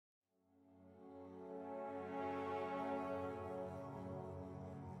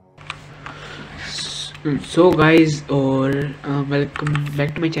So guys और welcome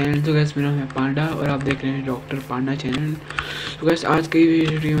back to my channel. तो gas मेरा नाम है पांडा और आप देख रहे हैं डॉक्टर पांडा चैनल। तो गैस आज की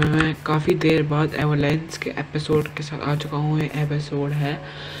वीडियो में मैं काफ़ी देर बाद एवरलैंड्स के एपिसोड के साथ आ चुका हूँ। ये एपिसोड है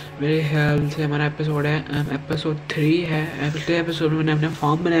मेरे ख्याल से हमारा एपिसोड है एपिसोड 3 है। पिछले एपिसोड में मैंने अपना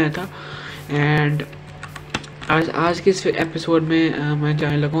फॉर्म बनाया था एंड आज के इस एपिसोड में मैं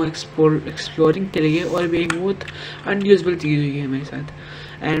जाने लगा हूँ एक्सप्लोरिंग के लिए। और भी एक बहुत अनयूजल चीज़ हुई है मेरे साथ।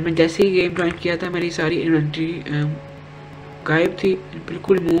 एंड मैं जैसे ही गेम ज्वाइन किया था मेरी सारी इन्वेंट्री गायब थी,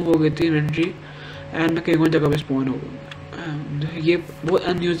 बिल्कुल मूव हो गई थी इन्वेंट्री एंड मैं कहीं और जगह पे स्पॉन हो गया। ये बहुत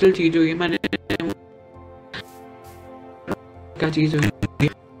अनयूजल चीज़ हुई है। मैंने क्या चीज़ हुई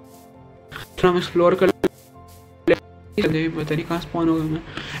थोड़ा हम एक्सप्लोर कर पता नहीं कहाँ स्पॉन हो गया मैं।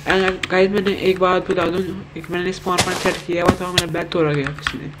 एंड गाइस मैंने एक बात बता दूँ, एक मैंने स्पॉन पॉइंट सेट किया हुआ था, मेरा बैग तोड़ा गया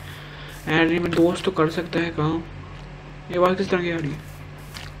किसी ने। एंड मेरा दोस्त तो कर सकता है काम। ये बात किस तरह की आ रही है?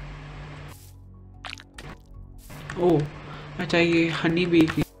 ओह अच्छा, ये हनी बी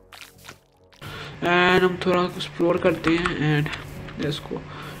की। एंड हम थोड़ा एक्सप्लोर करते हैं एंड इसको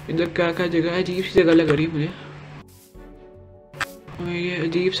इधर क्या क्या जगह है, अजीब सी जगह लग रही है मुझे। ये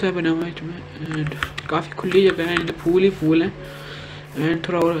अजीब सा बना हुआ है इसमें एंड काफ़ी खुली जगह है, इधर फूल ही फूल है। एंड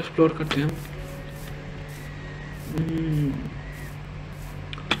थोड़ा और एक्सप्लोर करते हैं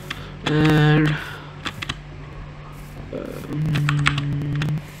एंड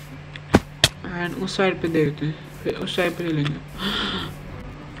उस साइड पे देखते हैं, फिर उस साइड पे ले लेंगे।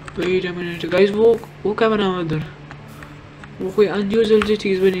 वेट अ मिनट गाइस, वो क्या बना हुआ उधर? वो कोई अनयूजुअल सी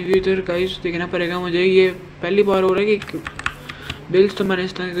चीज़ बनी हुई इधर गाइस, देखना पड़ेगा मुझे। ये पहली बार हो रहा है कि बिल्स तो मैंने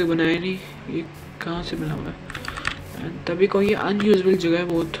इस तरह कोई बनाया नहीं। ये कहाँ से बना हुआ है? तभी कोई ये अनयूजुअल जगह है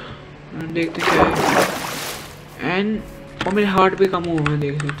बहुत। देखते क्या है। एंड और मेरे हार्ट पे कम हुआ है,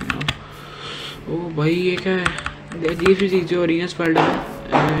 देख सकते हैं आप। ओ भाई ये क्या है? अजीब सी चीज़ें हो रही हैं इस वर्ल्ड में।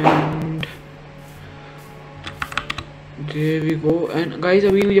 And there we go। And guys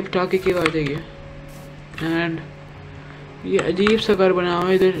अभी मुझे पटाखे की आवाज़ आई है। एंड ये अजीब सा घर बना हुआ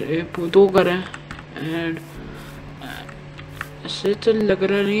है इधर, दो घर हैं। एंड ऐसे तो लग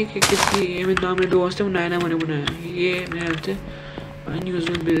रहा नहीं कि किसी ये मेरे नाम दोस्त है बनाया ना मैंने बनाया। ये मेरे ख्याल से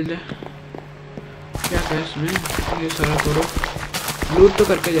अनयूजुअल बिल्ड है। क्या क्या है इसमें? ये सारा तोड़ो, लूट तो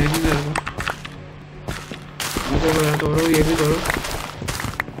करके जाएंगे मेरे को। ये तोड़ो, ये भी तोड़ो।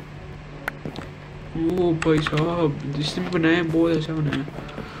 ओ भाई साहब, जिसने भी बनाया है बहुत अच्छा बनाया है,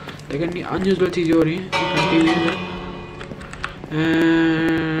 लेकिन ये अनयूजुअल चीज़ें हो रही हैं।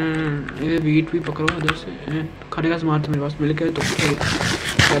 ये वीट भी पकड़ो उधर से। खाने का सामान तो मेरे पास मिल गया तो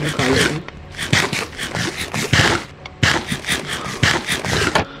खा लेते हैं।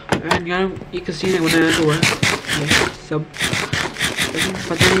 एंड यार ये किसी ने बनाया तो है सब, लेकिन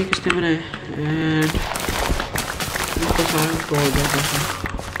पता नहीं किसने बनाया। एंड इसको सारा तोड़ दिया,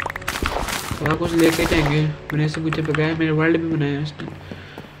 सारा कुछ लेके जाएंगे। मैंने से कुछ पकाया, मेरे वर्ल्ड भी बनाया इसने,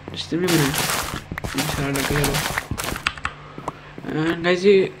 जिसने भी बनाया सारा लगे। एंड गाइस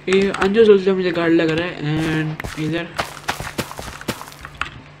ये अनयूजुअल से मुझे गार्ड लग रहा है। एंड इधर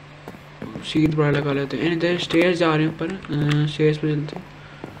सीट बड़ा लगा लेते हैं। एंड इधर स्टेयर्स जा रहे हैं ऊपर, स्टेयर्स पे चलते हैं।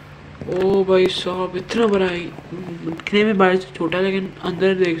 ओ भाई साहब इतना बड़ा है, दिखने में बाहर से छोटा लेकिन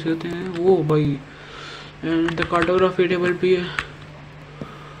अंदर देख सकते हैं। वो भाई एंड द कार्टोग्राफी टेबल भी है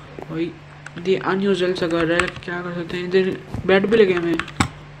भाई। ये अनयूजुअल सा घर है, क्या कर सकते हैं। इधर बेड भी लगे हुए हैं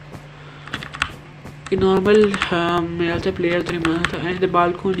कि नॉर्मल मेरा से प्लेयर तो नहीं बना था। एंड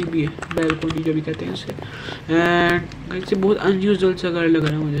बालकोनी भी है, बालकोनी जो भी कहते हैं उसे। एंड इससे बहुत अनयूजुअल सा घर लग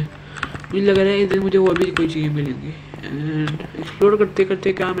रहा है मुझे लग रहा है इधर मुझे और भी कोई चीज़ें मिलेंगी। एंड एक्सप्लोर करते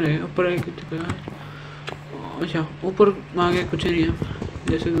करते क्या मिले ऊपर। अच्छा ऊपर आगे कुछ नहीं है,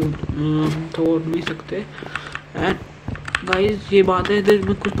 जैसे तोड़ नहीं सकते। एंड गाइस ये बात है, इधर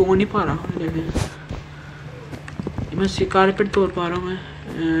मैं कुछ तोड़ नहीं पा रहा, लेकिन मैं कारपेट तोड़ पा रहा हूँ मैं।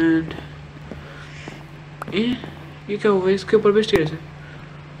 एंड ये क्या हुआ? इसके ऊपर भी स्टेज है।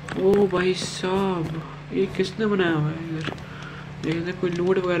 ओ भाई साहब ये किसने बनाया हुआ है? इधर देखते कोई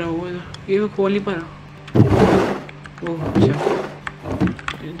लूट वगैरह हुआ इधर। ये मैं खोल नहीं पा रहा। ओह अच्छा,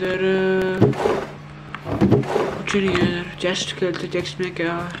 इधर कुछ नहीं है। इधर चेस्ट खेलते, चेस्ट में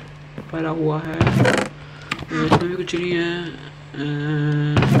क्या पड़ा हुआ है? इसमें भी कुछ नहीं है।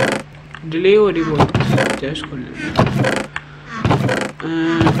 डिले हो रही बहुत चेस्ट खोलने में।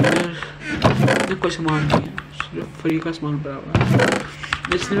 इधर कोई सामान नहीं है, सिर्फ फ्री का सामान पड़ा हुआ है।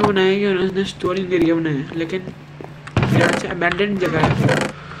 जिसने बनाया कि उन्होंने स्टोरिंग एरिया बनाया है, लेकिन यहाँ से अबैंडन जगह है,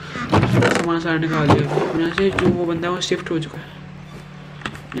 सामान सारा निकाल दिया। यहाँ से जो वो बंदा है वो शिफ्ट हो चुका है।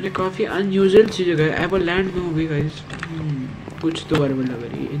 मैंने काफ़ी अनयूजुअल सी जगह है, एवरलैंड में होगी गाइस। कुछ तो बराबर लग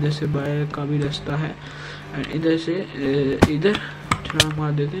रही है। इधर से बाहर का भी रास्ता है, इधर से इधर छलांग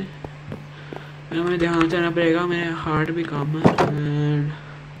मार देते हैं। मुझे ध्यान से आना पड़ेगा, मेरे हार्ट भी काम है।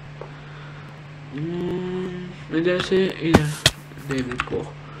 इधर से इधर देखो,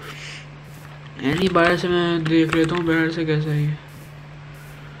 यानी बाहर से मैं देख लेता हूँ बाहर से कैसा है।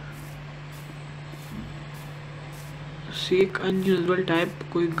 सीक अनयूजुअल टाइप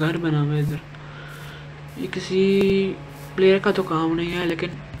कोई घर बना हुआ है इधर। ये किसी प्लेयर का तो काम नहीं है, लेकिन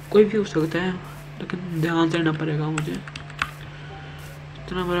कोई भी हो सकता है, लेकिन ध्यान से रहना पड़ेगा मुझे।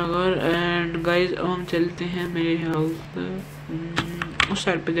 इतना बड़ा घर। एंड गाइस अब हम चलते हैं मेरे हाउस उस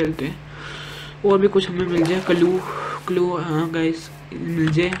साइड पे चलते हैं, और भी कुछ हमें मिल जाए क्लू। हाँ गाइस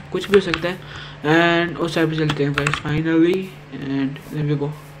मिल जाए, कुछ भी हो सकता है। एंड उस साइड पे चलते हैं guys finally. And there we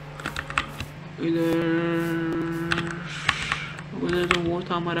go. उधर तो वो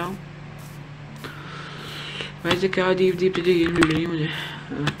था हमारा। वैसे क्या अजीब चीज़ें मिल रही है मुझे,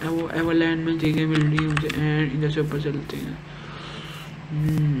 वो एवरलैंड में चीज़ें मिल रही है मुझे। एंड इधर से ऊपर चलते हैं।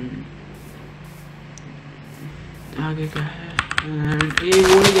 आगे क्या है? ये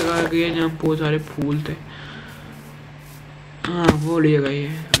वो जगह आ गई है जहाँ बहुत सारे फूल थे। हाँ वो जगह ये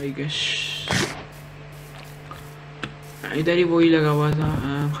आई गेस, इधर ही वही लगा हुआ था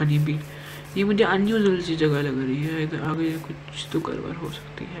हनी बी। ये मुझे अनयूजुअल सी जगह लग रही है। इधर आगे कुछ तो गड़बड़ हो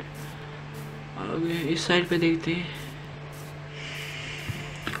सकती है। आगे इस साइड पे देखते हैं।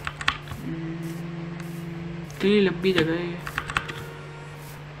 इतनी लंबी जगह है ये।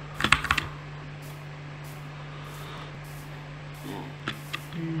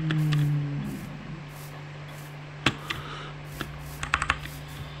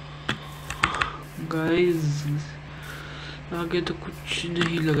 गाइस आगे तो कुछ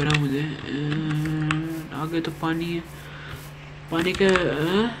नहीं लग रहा मुझे। आगे तो पानी है। पानी का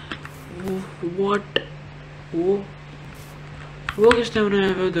व्हाट? वो किसने बनाया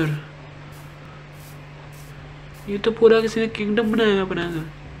है उधर? ये तो पूरा किसी ने किंगडम बनाया है अपना इधर।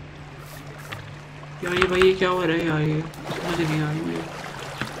 यार ये भाई क्या हो रहा है यार, ये समझ नहीं आ रही मुझे।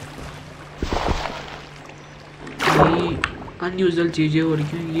 अनयूजुअल चीजें हो रही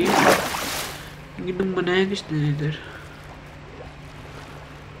हैं। ये किंगडम बनाया किसने इधर?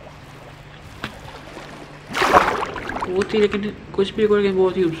 बहुत ही, लेकिन कुछ भी करके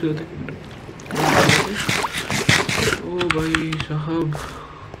बहुत ही खूबसूरत है। ओ भाई साहब,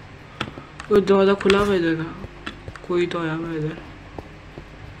 वो दरवाजा खुला हुआ इधर का, कोई तो आया हुआ इधर।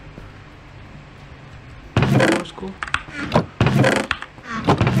 उसको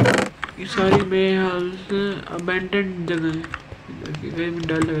ये सारी मेरे हाल से अबैंडन जगह है इधर की।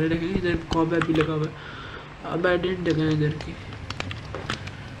 डर लग रहा है, इधर कॉबैब भी लगा हुआ है। अबैंडन जगह है इधर की।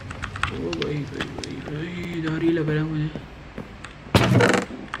 ओ भाई इधर ही लग रहा है मुझे।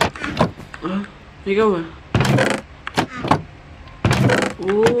 ये क्या हुआ?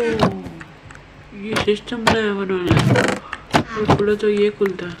 ओ ये सिस्टम बनाया उन्होंने। तो खुला तो ये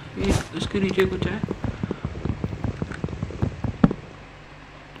खुलता है, ये इसके नीचे कुछ है।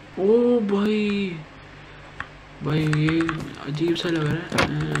 ओ भाई ये अजीब सा लग रहा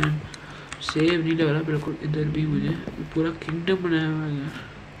है। सेव नहीं लग रहा बिल्कुल। इधर भी मुझे पूरा किंगडम बनाया हुआ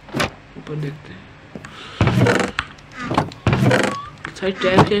है। ऊपर देखते हैं, साइड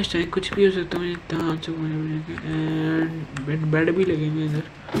टैब टेस्ट है, कुछ भी हो सकता है। एंड बेड भी लगेंगे इधर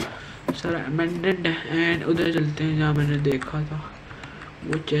सारा अबैंडन्ड है। एंड उधर चलते हैं जहाँ मैंने देखा था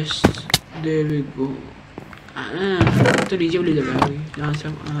वो चेस्ट। There we go. तो नीचे वाली जगह है जहाँ से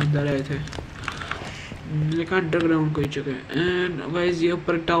हम अंदर आए थे, लेकिन अंडरग्राउंड कोई जगह है। एंड गाइस ये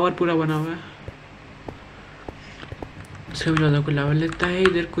ऊपर टावर पूरा बना हुआ है। इसका भी ज़्यादा खुला हुआ लगता है।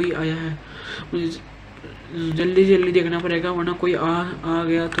 इधर कोई आया है, मुझे जल्दी देखना पड़ेगा, वरना कोई आ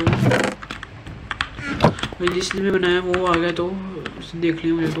गया तो, जिसने भी बनाया वो आ गया तो देख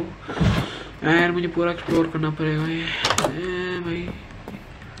लिया मुझे तो। यार मुझे पूरा एक्सप्लोर करना पड़ेगा ये। भाई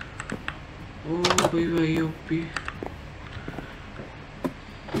ओ भाई ओपी।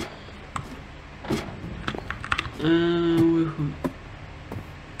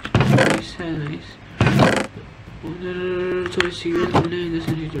 नाइस। उधर थोड़ी सीरियस बने, इधर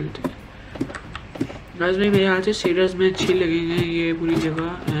से नहीं चलते। गाइस भाई मेरे हाल से सीरियस में अच्छी लगेंगे ये पूरी जगह।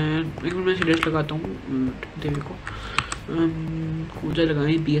 लेकिन मैं सीरियस लगाता हूँ देवी को। कूजा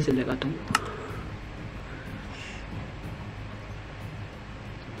लगानी BS से लगाता हूँ।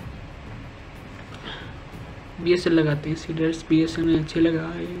 BS से लगाते हैं सीरियस। BS में अच्छे लगा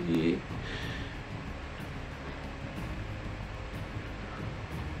है ये।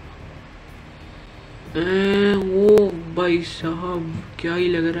 वो भाई साहब क्या ही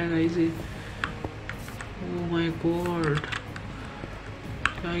लग रहा है गाइस ये। ओह माय गॉड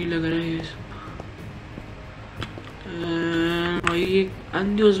क्या ही लग रहा है ये। भाई ये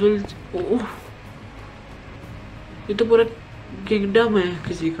अनयूजुअल। ओह ये तो पूरा किंगडम है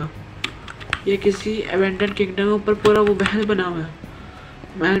किसी का। ये किसी एवेंडन किंगडम के ऊपर पूरा वो महल बना हुआ है।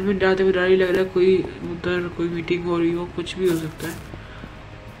 महल में जाते हुए डर ही लग रहा है, कोई उधर कोई मीटिंग हो रही हो, कुछ भी हो सकता है।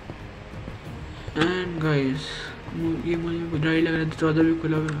 एंड गाइस ये मुझे डर ही लग रहा है, दरवाजा भी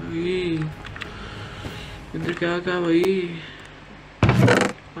खुला हुआ है। इधर क्या क्या भाई,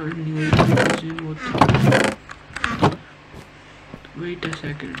 वेट अ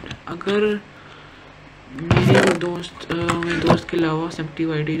सेकंड। अगर मेरे दोस्त के अलावा सेम्प्टी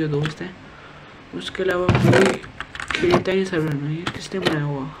वाइटी जो दोस्त है उसके अलावा कोई खेलता ही नहीं सर्वर में, ये किसने बनाया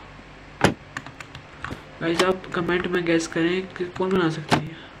हुआ? गाइस आप कमेंट में गैस करें कि कौन बना सकती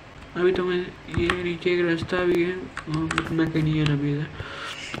है। अभी तो मैं ये नीचे एक रास्ता भी है, मैं कहीं नहीं है ना, अभी इधर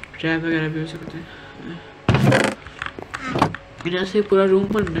ट्रैप वगैरह भी हो सकते हैं। इधर से पूरा रूम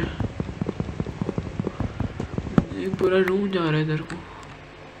बन रहा है, ये पूरा रूम जा रहा है इधर को।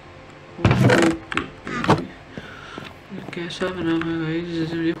 कैसा बना हुआ है गाइस,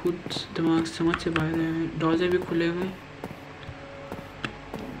 जैसे मुझे खुद दिमाग समझ से बाहर है। दरवाजे भी खुले हुए।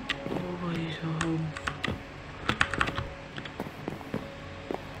 ओ भाई साहब,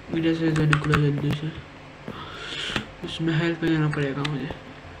 इधर से इधर निकला जल्दी से। इस महल पे जाना पड़ेगा मुझे।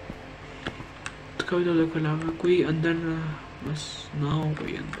 तो कभी तो खुला हुआ, कोई अंदर बस ना हो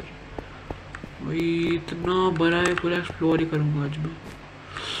कोई अंदर। वही इतना बड़ा है, पूरा एक्सप्लोर ही करूँगा आज मैं।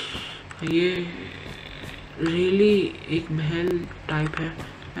 ये रियली एक महल टाइप है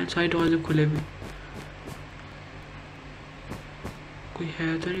एंड साइड दरवाजे खुले भी। कोई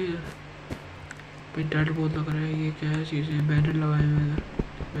है तो नहीं इधर? भाई डर बहुत लग रहा है। ये क्या है चीज़ें, बैनर लगाए हुए हैं इधर।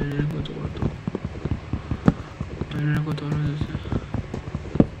 बैनर को तोड़ दो, बैनर को तोड़ो जैसे।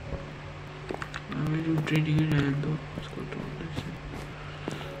 हमें जो ट्रेनिंग रहने दो, उसको तोड़ने से।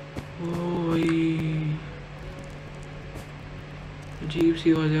 ओ भाई अजीब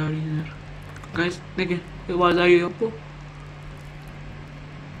सी आवाज़ आ रही है इधर। गाइस देखिए, आवाज़ आ रही है आपको?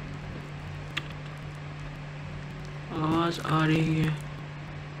 आवाज़ आ रही है।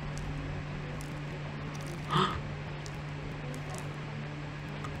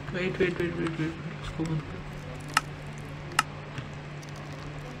 वेट उसको बंद करो।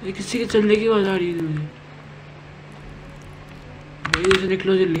 ये किसी के चलने की आवाज़ आ रही है मुझे भाई। जैसे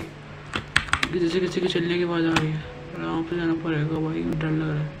निकलो जल्दी, जैसे किसी के चलने की आवाज़ आ रही है। आराम से जाना पड़ेगा भाई, डर लग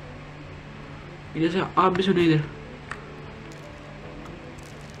रहा है। जैसे आप भी सुने इधर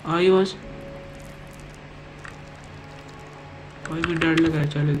आई आवाज़ भाई, मुझे डर लगा है।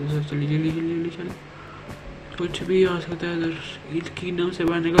 चले इधर, चलिए जल्दी जल्दी जल्दी चले। कुछ भी आ सकता है इधर। ईद की नाम से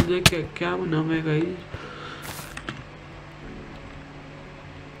बाहर निकल जाए। क्या बना हुआ है गाइस?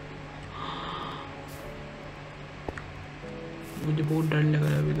 मुझे बहुत डर लग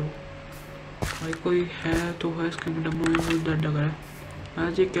रहा है अभी तो भाई। कोई है तो है इसके डब्बे में, बहुत डर लग रहा है।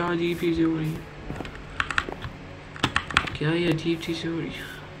 आज ये क्या अजीब चीज़ें हो रही हैं, क्या ये अजीब चीज़ें हो रही हैं।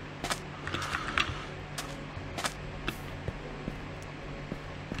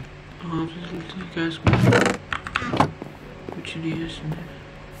 हाँ क्या इसमें कुछ नहीं है इसमें,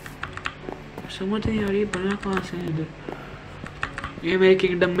 समझ नहीं आ रही बना कहाँ से है इधर। ये मेरे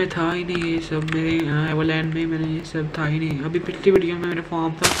किंगडम में था ही नहीं ये सब, मेरे एवरलैंड में मैंने ये सब था ही नहीं। अभी पिछली वीडियो में मेरा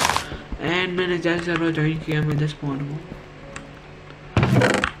फॉर्म था एंड मैंने जैसे सर्वर ज्वाइन किया मैं 10 पॉइंट को।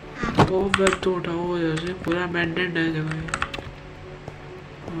 तो वेब तो उठाओ जैसे, पूरा मेंटेन है जगह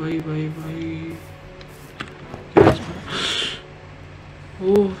भाई भाई भाई।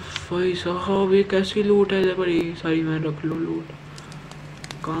 ओह भाई साहब, ये कैसी लूट है पर ये सारी मैं रख लो। लूट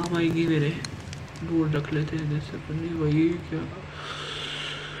काम आएगी मेरे, लूट रख लेते हैं जैसे अपनी। वही क्या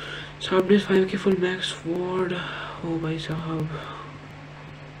 75 की फुल मैक्स वॉर्ड हो भाई साहब।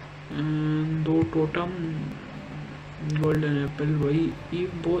 2 टोटम गोल्डन एप्पल। वही ये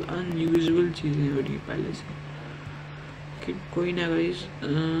बहुत अनयूजुअल चीज़ें हो रही पहले से कि कोई ना गाइस,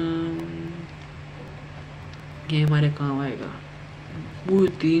 ये हमारे काम आएगा। वो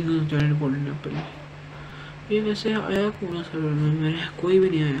 3 जॉइंट गोल्डन एप्पल। ये वैसे आया कौन सर्वर में मेरे? कोई भी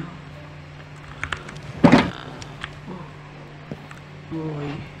नहीं आया। ओ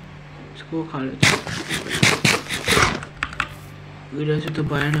भाई इसको खा लेते इधर से। तो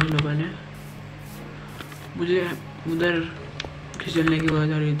बाया ना पहले मुझे उधर खिंचने की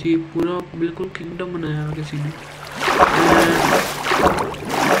आवाज़ आ रही थी। पूरा बिल्कुल किंगडम बनाया किसी ने।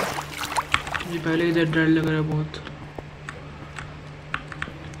 मुझे पहले इधर डर लग रहा है बहुत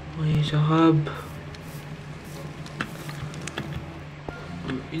भाई साहब।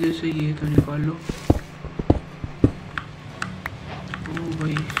 इधर से ये तो निकाल लो। ओ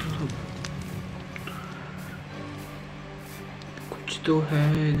भाई साहब कुछ तो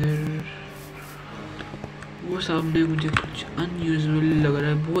है इधर। वो सामने मुझे कुछ अनयूजुअल लग रहा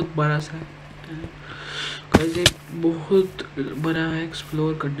है, बहुत बड़ा सा है। वैसे बहुत बड़ा है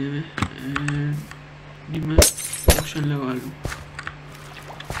एक्सप्लोर करने में। एंड मैं ऑप्शन लगा लूँ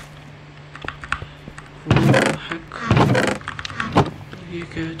ये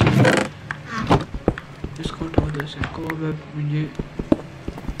क्या चाहिए, इसको उठा दो इसको। मुझे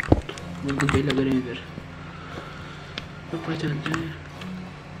मुझे लग रहे हैं इधर ऊपर चलते हैं,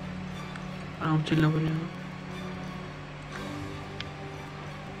 आराम चलना पड़ेगा।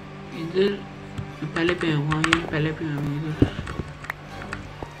 इधर पहले पे हुआ, ये पहले पे आऊँ इधर।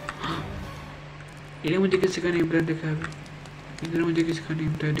 इधर मुझे किसी का नेम प्लेट दिखा है, इधर मुझे किसी का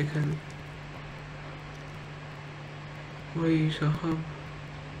नेम प्लेट दिखा है। वही साहब,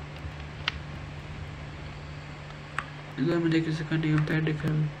 इधर मुझे किसी का नेम प्लेट दिखा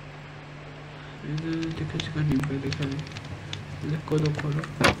है, इधर किसी का नेम प्लेट दिखा है। इधर खोलो खोलो,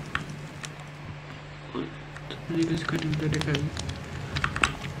 मुझे किसी का नेम प्लेट दिखा है।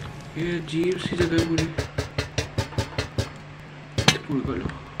 ये अजीब सी जगह है पूरी। खोलो,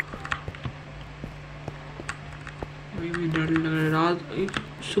 भी डर लग रहा है। रात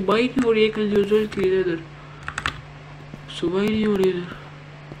सुबह ही नहीं हो रही है, यूजुअल चीज है इधर, सुबह ही नहीं हो रही इधर।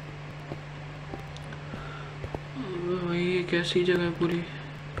 भाई कैसी जगह है पूरी,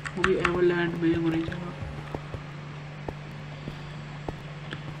 वो भी एवरलैंड में हमारी जगह।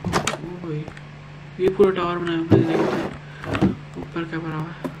 ओ भाई ये पूरा टावर बनाया हमने, देखते हैं ऊपर क्या बना हुआ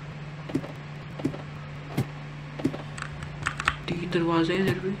है। 3 दरवाजे हैं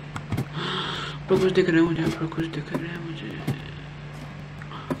इधर भी, पर कुछ दिख रहे हैं मुझे, पर कुछ दिख रहे हैं मुझे।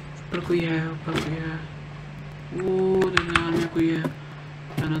 ऊपर कोई है, ऊपर कोई है, वो दुनिया में कोई है,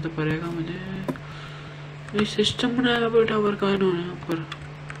 जाना तो पड़ेगा मुझे। ये सिस्टम बनाया हुआ टावर का इन्होंने ऊपर।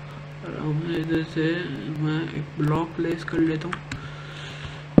 और इधर से मैं एक ब्लॉक प्लेस कर लेता हूँ,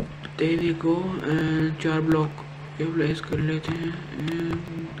 तेरी को 4 ब्लॉक ये प्लेस कर लेते हैं।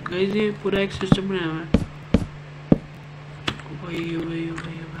 गाइस ये पूरा एक सिस्टम बनाया हुआ है। वही वही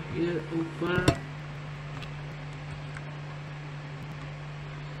वही इधर ऊपर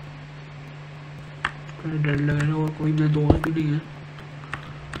डर लग रहा है, और कोई मेरा दोस्त भी नहीं है।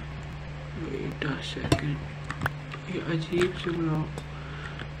 वेट अ सेकंड, ये अजीब से ब्लॉक,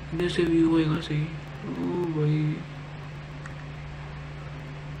 इधर से व्यू होएगा सही। ओ भाई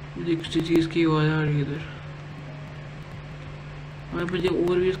मुझे किसी चीज़ की आवाज़ आ रही है इधर, और मुझे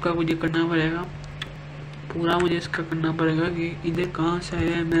और भी इसका मुझे करना पड़ेगा पूरा, मुझे इसका करना पड़ेगा कि इधर कहाँ से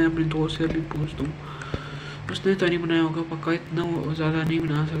आया है। मैं अपने दोस्त से भी पूछ दूँ, उसने तो नहीं बनाया होगा पक्का, इतना ज़्यादा नहीं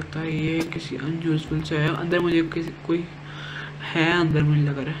बना सकता। ये किसी अनयूजफुल से है, अंदर मुझे किसी कोई है अंदर मुझे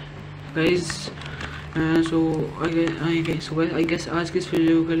लग रहा है। गाइस सो आई गेस आज की इस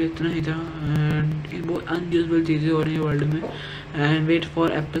वीडियो के लिए इतना ही था। एंड बहुत अनयूजफुल चीज़ें हो रही हैं वर्ल्ड में। एंड वेट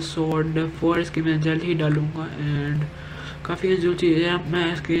फॉर एपिसोड 4, इसकी मैं जल्द ही डालूँगा। एंड काफ़ी अनयूजफुल चीज़ें हैं,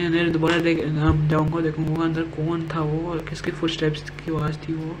 मैं इसके अंदर दोबारा जाऊँगा, देखूँगा अंदर कौन था वो और किसके फुटस्टेप्स की आवाज़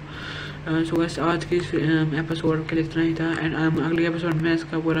थी वो। सो गाइस आज के इस एपिसोड के लिए इतना ही था। एंड अगले एपिसोड में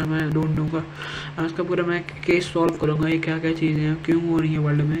इसका पूरा मैं ढूंढूंगा, इसका पूरा मैं केस सॉल्व करूँगा, ये क्या क्या चीज़ें हैं, क्यों हो रही है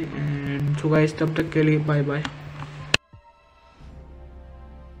वर्ल्ड में। एंड सो गाइस तब तक के लिए बाय बाय।